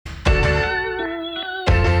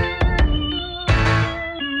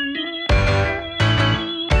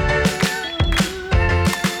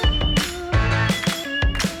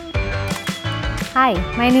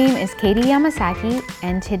Hi, my name is Katie Yamasaki,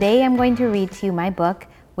 and today I'm going to read to you my book,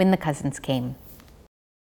 When the Cousins Came.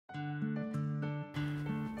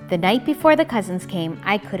 The night before the cousins came,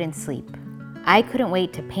 I couldn't sleep. I couldn't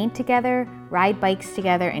wait to paint together, ride bikes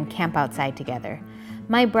together, and camp outside together.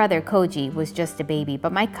 My brother Koji was just a baby,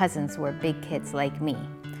 but my cousins were big kids like me.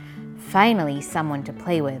 Finally, someone to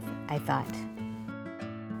play with, I thought.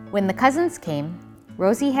 When the cousins came,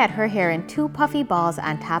 Rosie had her hair in 2 puffy balls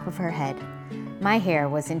on top of her head. My hair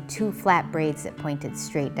was in 2 flat braids that pointed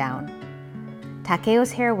straight down.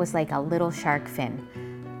 Takeo's hair was like a little shark fin.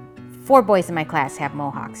 4 boys in my class have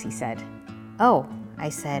mohawks, he said. Oh, I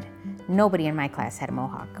said, nobody in my class had a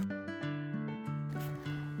mohawk.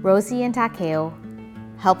 Rosie and Takeo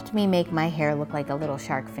helped me make my hair look like a little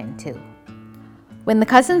shark fin too. When the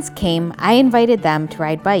cousins came, I invited them to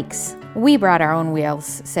ride bikes. We brought our own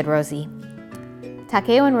wheels, said Rosie.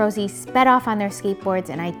 Takeo and Rosie sped off on their skateboards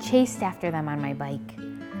and I chased after them on my bike.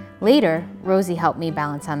 Later, Rosie helped me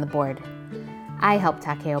balance on the board. I helped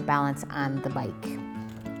Takeo balance on the bike.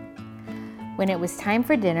 When it was time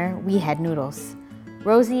for dinner, we had noodles.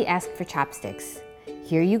 Rosie asked for chopsticks.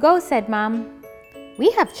 Here you go, said Mom.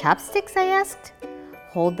 We have chopsticks, I asked.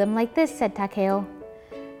 Hold them like this, said Takeo.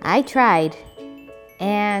 I tried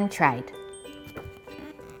and tried.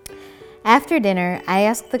 After dinner, I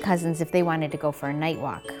asked the cousins if they wanted to go for a night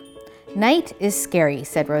walk. Night is scary,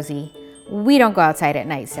 said Rosie. We don't go outside at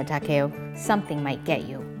night, said Takeo. Something might get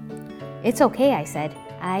you. It's okay, I said.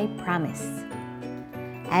 I promise.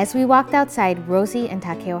 As we walked outside, Rosie and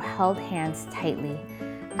Takeo held hands tightly.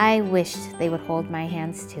 I wished they would hold my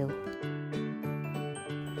hands too.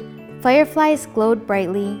 Fireflies glowed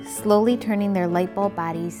brightly, slowly turning their light bulb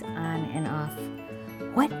bodies on and off.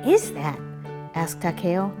 What is that? Asked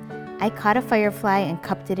Takeo. I caught a firefly and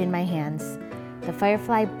cupped it in my hands. The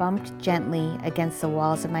firefly bumped gently against the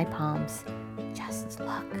walls of my palms. Just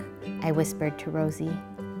look, I whispered to Rosie.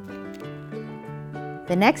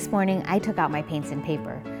 The next morning, I took out my paints and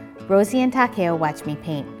paper. Rosie and Takeo watched me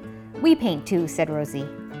paint. We paint too, said Rosie.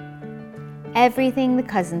 Everything the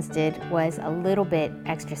cousins did was a little bit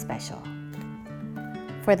extra special.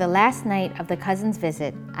 For the last night of the cousins'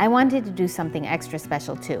 visit, I wanted to do something extra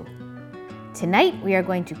special too. Tonight we are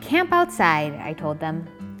going to camp outside, I told them.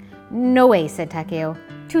 No way, said Takeo.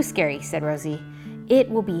 Too scary, said Rosie. It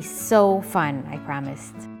will be so fun, I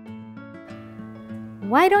promised.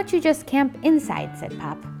 Why don't you just camp inside, said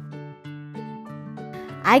Pop.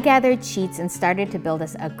 I gathered sheets and started to build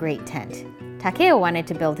us a great tent. Takeo wanted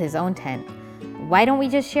to build his own tent. Why don't we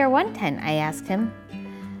just share one tent, I asked him.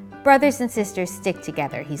 Brothers and sisters stick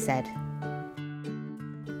together, he said.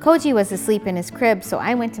 Koji was asleep in his crib, so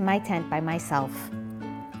I went to my tent by myself.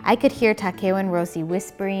 I could hear Takeo and Rosie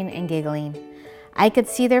whispering and giggling. I could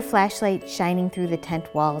see their flashlight shining through the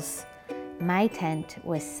tent walls. My tent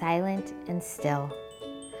was silent and still.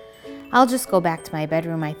 I'll just go back to my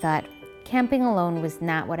bedroom, I thought. Camping alone was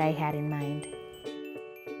not what I had in mind.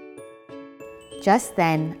 Just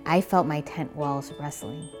then, I felt my tent walls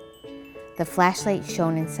rustling. The flashlight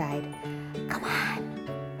shone inside. Come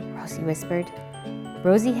on, Rosie whispered.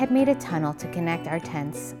 Rosie had made a tunnel to connect our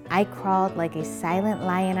tents. I crawled like a silent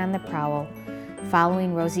lion on the prowl,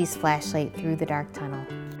 following Rosie's flashlight through the dark tunnel.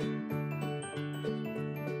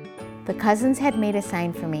 The cousins had made a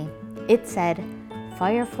sign for me. It said,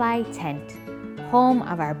 Firefly Tent, home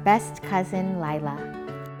of our best cousin, Lila.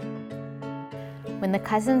 When the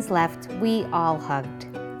cousins left, we all hugged.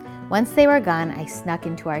 Once they were gone, I snuck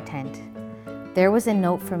into our tent. There was a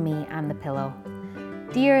note from me on the pillow.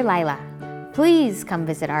 Dear Lila, please come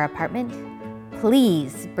visit our apartment.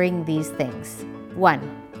 Please bring these things.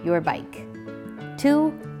 1, your bike.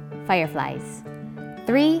 2, fireflies.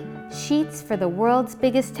 3, sheets for the world's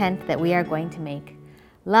biggest tent that we are going to make.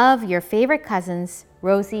 Love, your favorite cousins,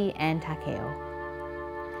 Rosie and Takeo.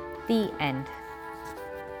 The end.